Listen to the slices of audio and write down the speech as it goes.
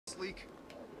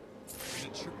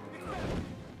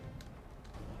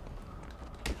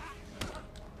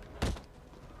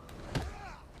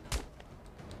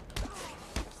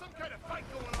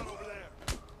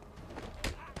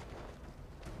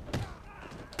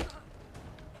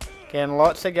Again,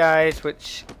 lots of guys,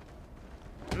 which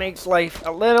makes life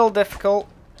a little difficult.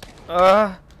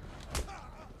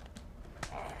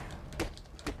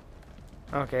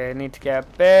 Okay, I need to get a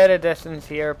bit of distance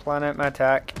here, plan out my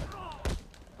attack.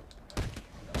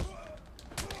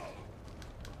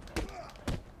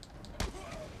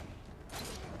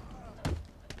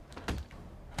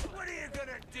 What are you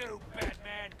gonna do,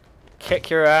 Batman? Kick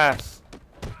your ass.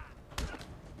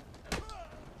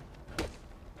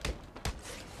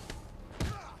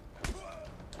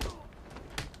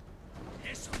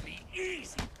 This'll be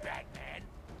easy, Batman.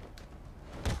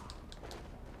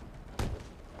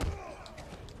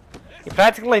 You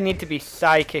practically need to be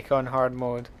psychic on hard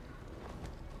mode.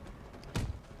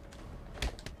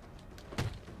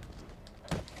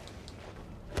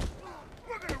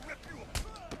 We're gonna rip you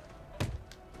apart.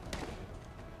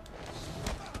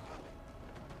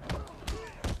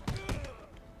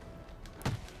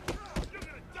 You're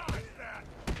gonna die, Bat.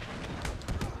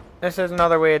 This is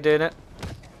another way of doing it.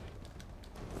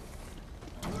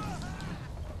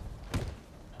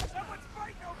 Someone's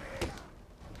fighting over here.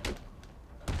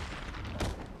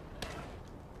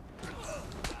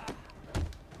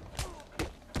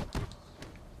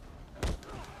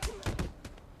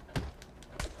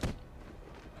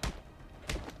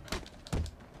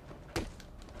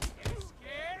 You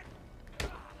scared?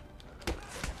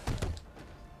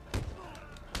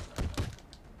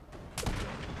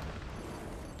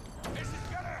 This is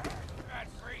gonna hurt, Bat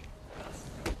Freak.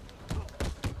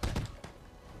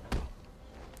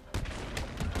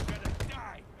 You're gonna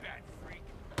die, Bat Freak.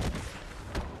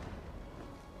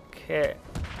 Okay.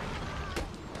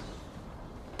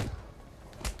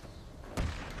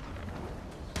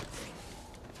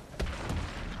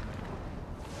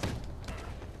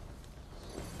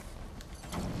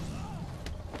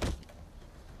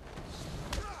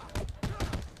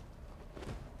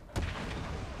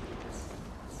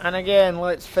 And again,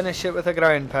 let's finish it with a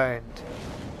ground pound.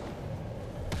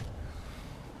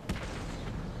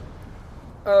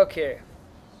 Okay.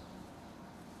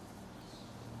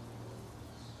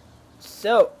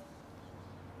 So.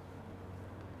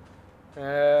 So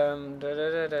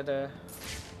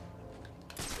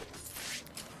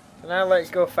now let's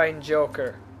go find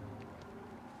Joker.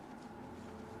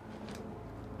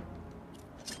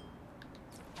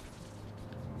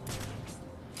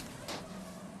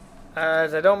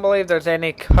 As I don't believe there's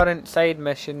any current side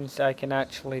missions I can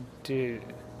actually do.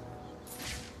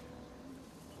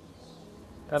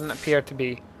 Doesn't appear to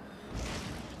be.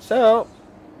 So.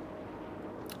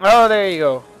 Oh, there you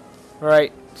go.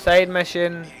 Right. Side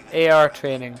mission, AR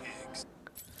training.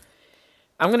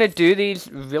 I'm going to do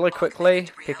these really quickly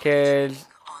because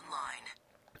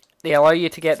they allow you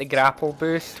to get the grapple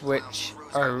boost, which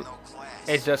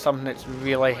is just something that's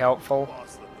really helpful.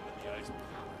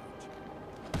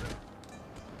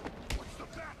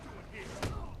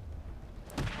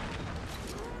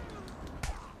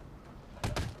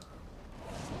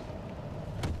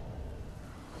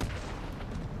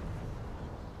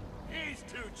 He's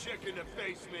too chicken to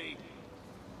face me.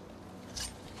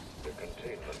 The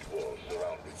containment wall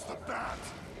surrounding It's the Bat.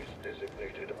 is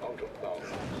designated out of bounds.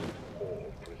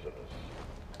 All prisoners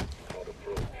do not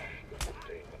approach the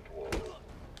containment wall.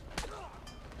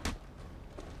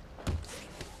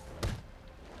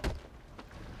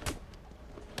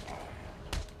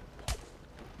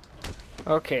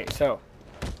 Okay, so.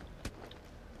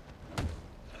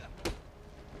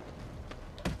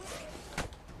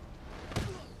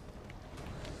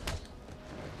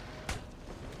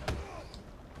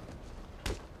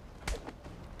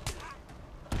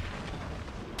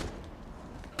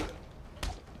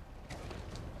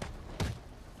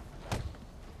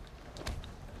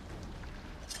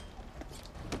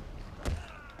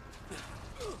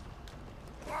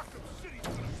 Arkham City's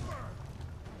gonna burn.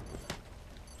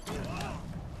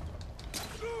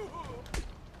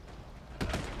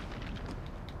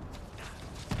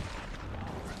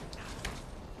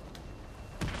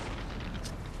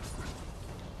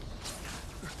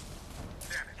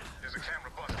 There's a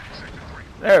camera bust in sector 3.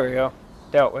 There we go.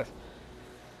 Dealt with.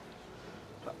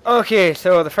 Okay,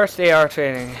 so the first AR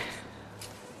training.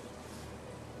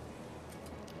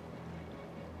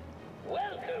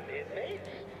 Welcome, inmates.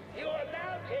 You are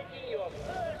now taking your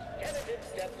first tentative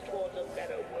steps towards a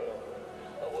better world.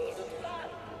 A world of fun,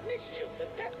 mischief, and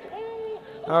death.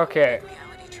 Okay.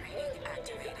 Reality training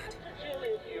activated.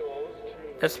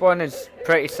 This one is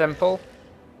pretty simple.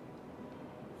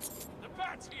 The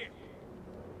Bat's here.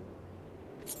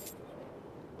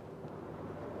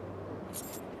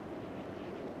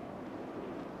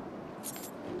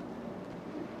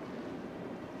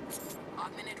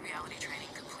 Augmented reality training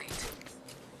complete.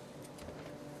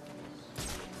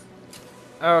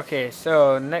 Okay,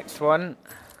 so next one.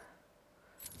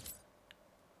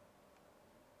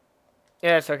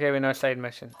 Yeah, it's okay, we know side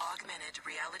missions. Augmented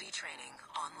reality training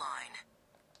online.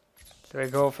 So we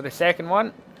go for the second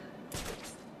one.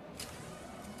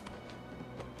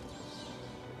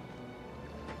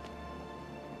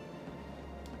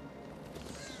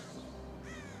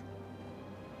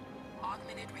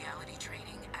 Augmented reality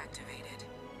training activated.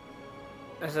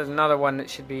 This is another one that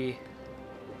should be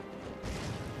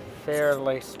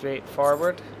fairly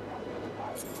straightforward.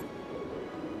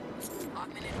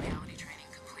 Augmented reality training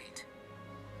complete.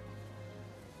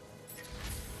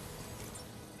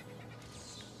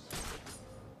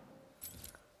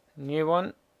 New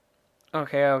one.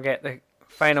 Okay, I'll get the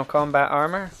final combat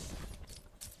armor.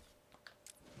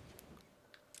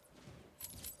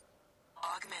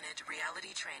 Augmented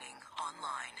reality training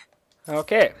online.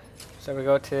 Okay, so we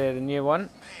go to the new one.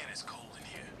 Man, it's cold in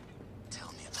here.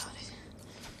 Tell me about it.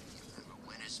 Remember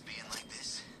winters being like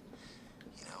this?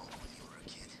 You know, when you were a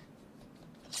kid?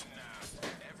 Nah,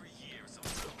 every year it's a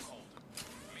little colder.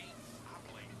 Me, I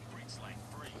blame freaks like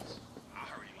Freeze. I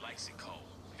heard he likes it cold.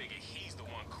 Figure he's the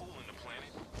one cooling the planet.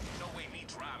 No way me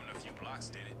driving a few blocks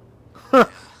did it.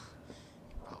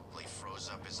 Probably froze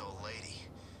up his old lady.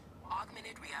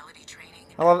 Augmented reality training.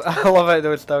 I love how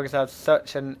those dogs have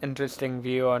such an interesting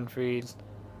view on Freeze.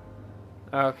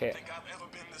 Okay. Think I've ever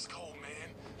been this cold, man.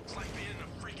 It's like being in a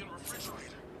freaking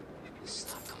refrigerator.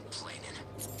 Stop complaining.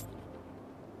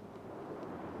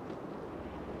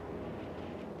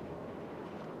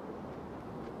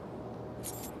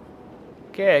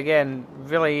 Okay, again,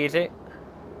 really easy.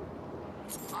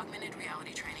 Augmented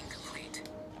reality training complete.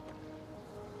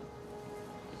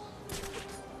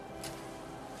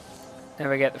 Then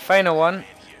we get the final one. Man,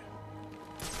 here.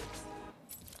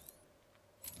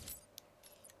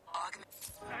 Augment.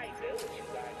 I know what you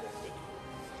guys are thinking.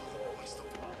 What's the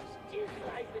problem? Is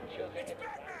life in sugar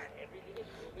and everything is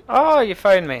moving? Oh, you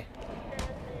found me.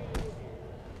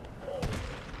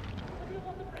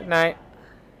 Good night.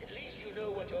 At least you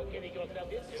know what you're getting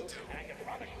yourself into. I can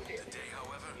promise you this. Today,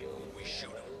 however, we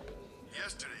shoot him.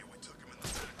 Yesterday, we took him in the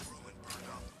back room and burned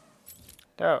up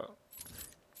Oh.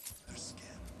 their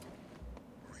skin.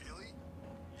 Really?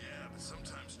 Yeah, but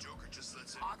sometimes Joker just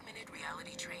lets it. Augmented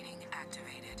reality training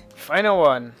activated. Final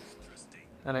one. Interesting.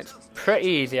 And it's pretty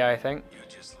easy, I think. You're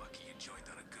just lucky you joined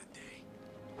on a good day.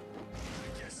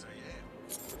 I guess I am.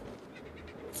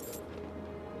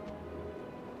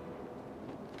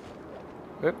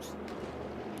 Whoops.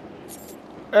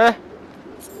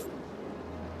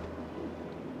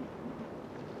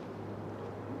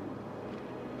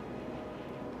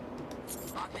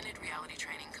 Augmented reality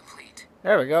training complete.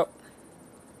 There we go.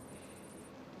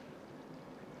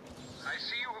 I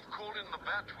see you have called in the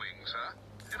Batwing, sir.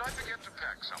 Did I forget to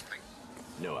pack something?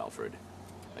 No, Alfred.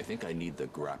 I think I need the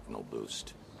grapnel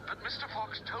boost. But Mr.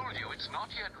 Fox told you it's not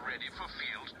yet ready for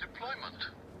field deployment.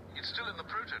 It's still in the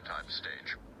prototype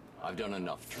stage. I've done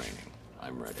enough training.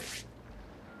 I'm ready.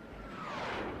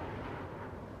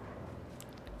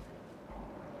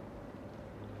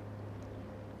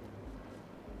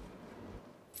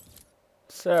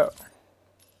 So,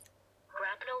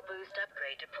 Grapnel boost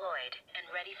upgrade deployed and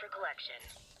ready for collection.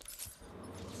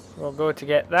 we'll go to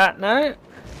get that now.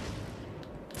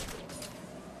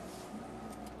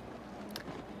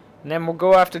 And then we'll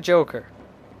go after Joker.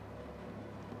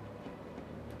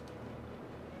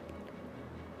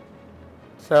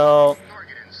 So,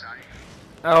 Target in sight.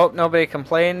 I hope nobody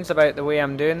complains about the way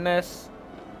I'm doing this.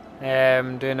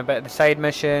 Doing a bit of the side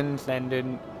missions,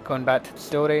 then going back to the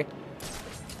story.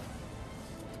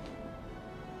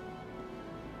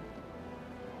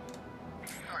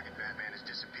 Target Batman has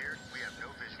disappeared. We have no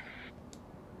visual.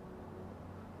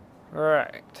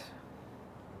 Right.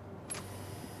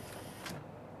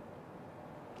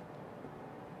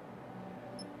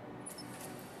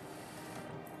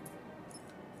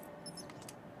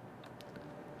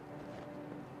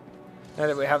 Now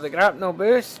that we have the grapnel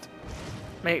boost,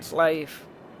 makes life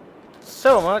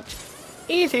so much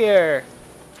easier.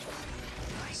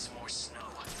 Nice, more snow.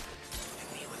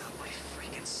 And me without my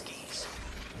freaking skis.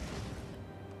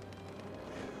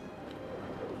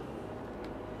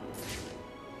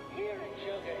 Here in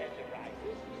Sugar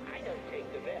Enterprises, I don't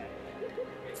take the best.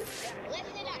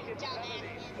 Listen up,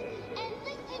 dumbasses, and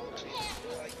listen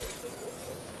carefully.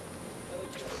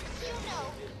 You know,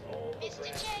 Mr.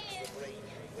 J is...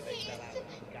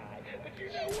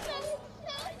 he's so...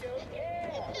 The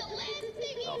last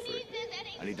thing he Alfred, needs is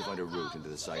any I need to find a route into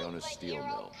the Sionis steel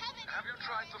mill. Have you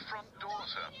tried the front door,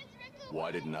 sir?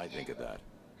 Why didn't I think of that?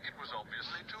 It was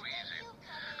obviously too easy.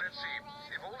 Let's see.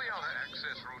 If all the other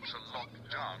access routes are locked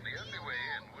down, the only way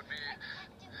in would be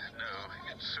No,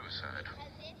 it's suicide.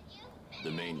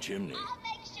 The main chimney.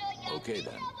 Okay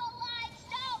then.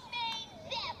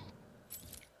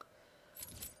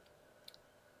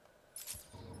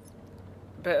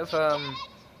 Bit of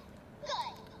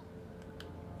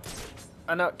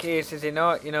a nutcase, is he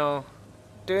not? You know,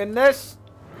 doing this.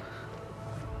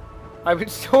 I would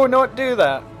so not do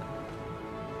that.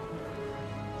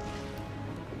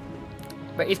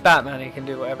 But he's Batman, he can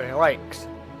do whatever he likes.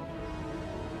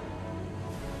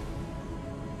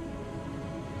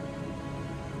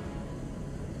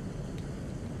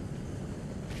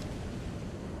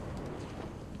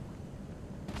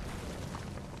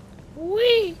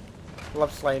 Whee!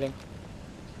 Love sliding.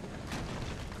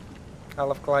 I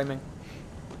love climbing.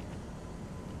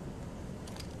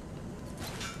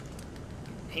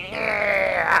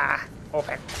 Yeah!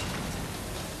 Open.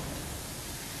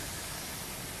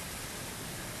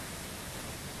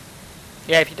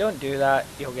 Yeah, if you don't do that,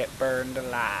 you'll get burned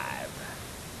alive.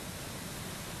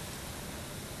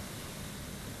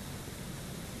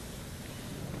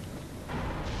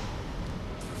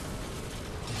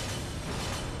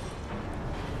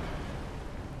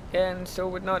 And so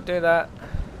would not do that.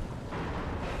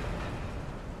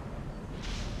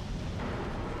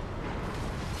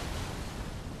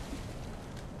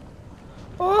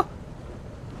 Oh!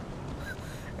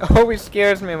 It always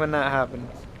scares me when that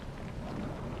happens.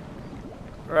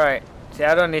 Right. See,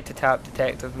 I don't need to tap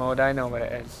detective mode. I know what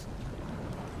it is.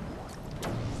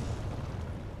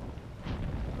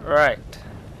 Right.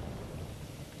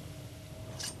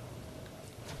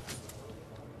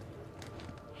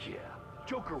 Yeah,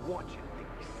 Joker wants you to think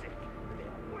he's sick.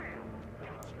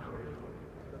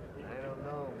 I don't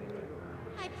know.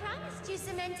 I promised you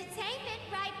some entertainment,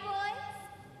 right, boys?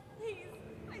 Please,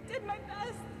 I did my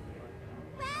best.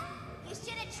 Well, you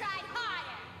should have tried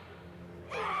harder.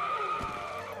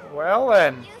 Well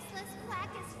then. Useless quack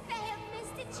has failed,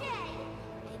 Mr. J.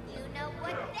 And you know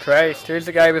what that Christ, who's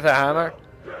the guy with the hammer?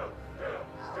 Oh,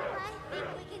 I think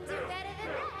we can do better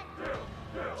than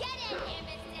that. Get in here,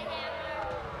 Mr. Hammer.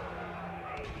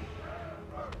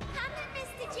 Come in,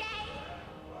 Mr. J.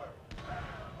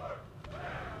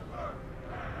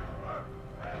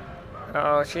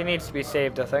 Oh, she needs to be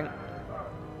saved, I think.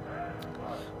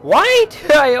 Why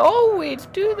do I always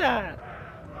do that?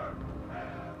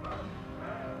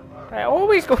 I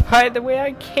always go back the way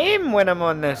I came when I'm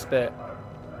on this bit.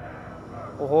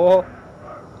 Oh,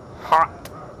 hot.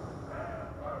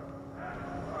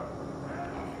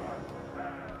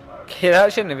 Okay,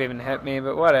 that shouldn't have even hit me,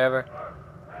 but whatever.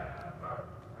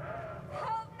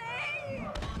 Help me!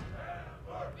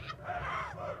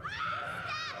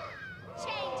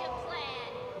 Change of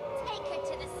plan. Take her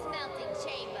to the smelting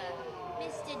chamber.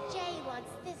 Mr. J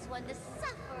wants this one to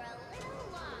suffer a little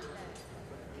longer.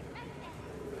 The rest of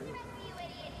you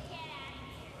idiots get out of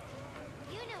here.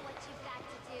 You know what you've got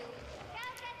to do. Go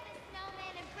get the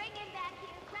snowman and bring him back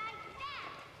here right now.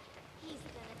 He's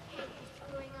gonna pay for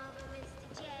screwing over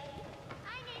Mr. J.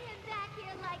 I need him back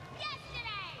here like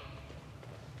yesterday.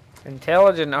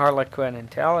 Intelligent Harlequin,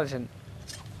 intelligent.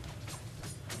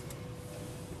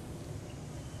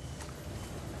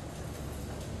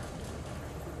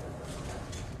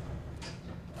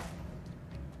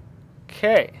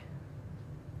 Okay.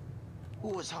 Who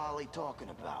was Harley talking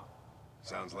about?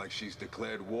 Sounds like she's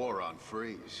declared war on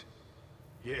Freeze.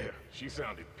 Yeah, she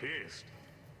sounded pissed.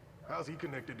 How's he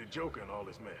connected to Joker in all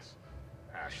this mess?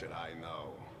 How should I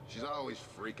know? She's always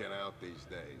freaking out these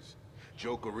days.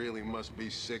 Joker really must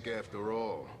be sick after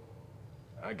all.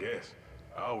 I guess.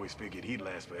 I always figured he'd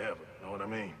last forever, know what I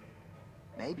mean?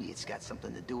 Maybe it's got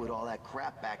something to do with all that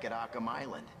crap back at Arkham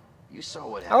Island. You saw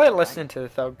what I happened, like right? listening to the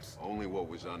thugs. Only what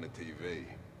was on the TV.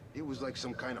 He was like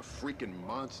some kind of freaking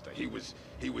monster. He was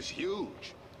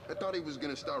huge. I thought he was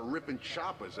gonna start ripping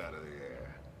choppers out of the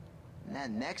air. And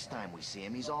then next time we see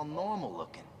him, he's all normal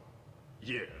looking.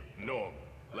 Yeah, normal.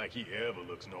 Like he ever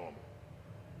looks normal.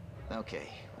 Okay,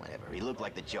 whatever. He looked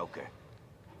like the Joker.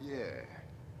 Yeah,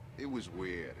 it was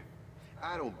weird.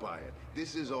 I don't buy it.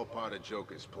 This is all part of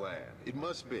Joker's plan. It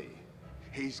must be.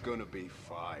 He's gonna be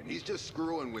fine. He's just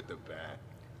screwing with the bat.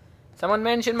 Someone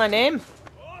mention my name?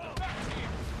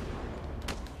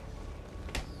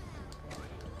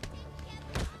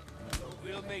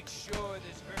 We'll make sure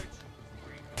this hurts.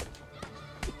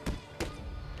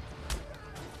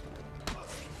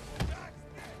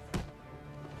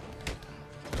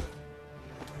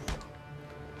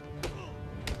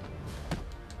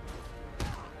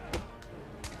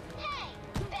 Hey,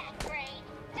 Bat Brain,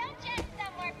 don't you have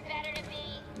somewhere better to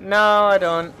be? No, I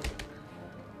don't.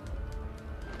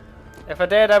 If I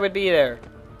did, I would be there.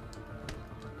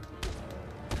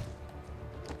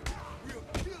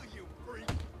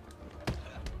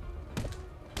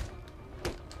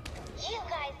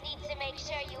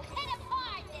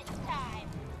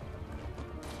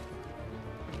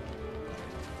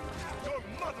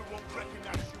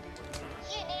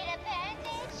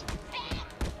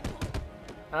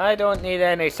 I don't need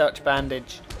any such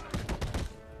bandage.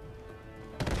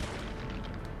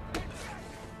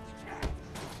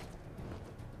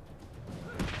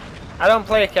 I don't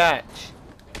play catch.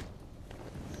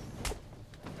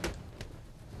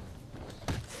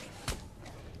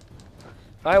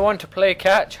 If I want to play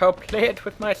catch, I'll play it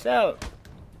with myself.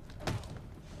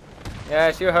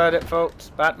 Yes, you heard it,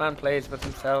 folks. Batman plays with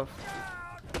himself.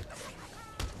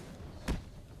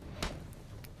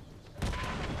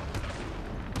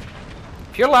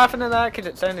 If you're laughing at that because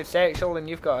it sounded sexual, then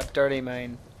you've got a dirty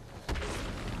mind.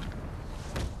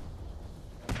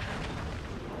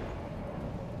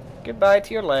 Goodbye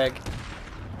to your leg.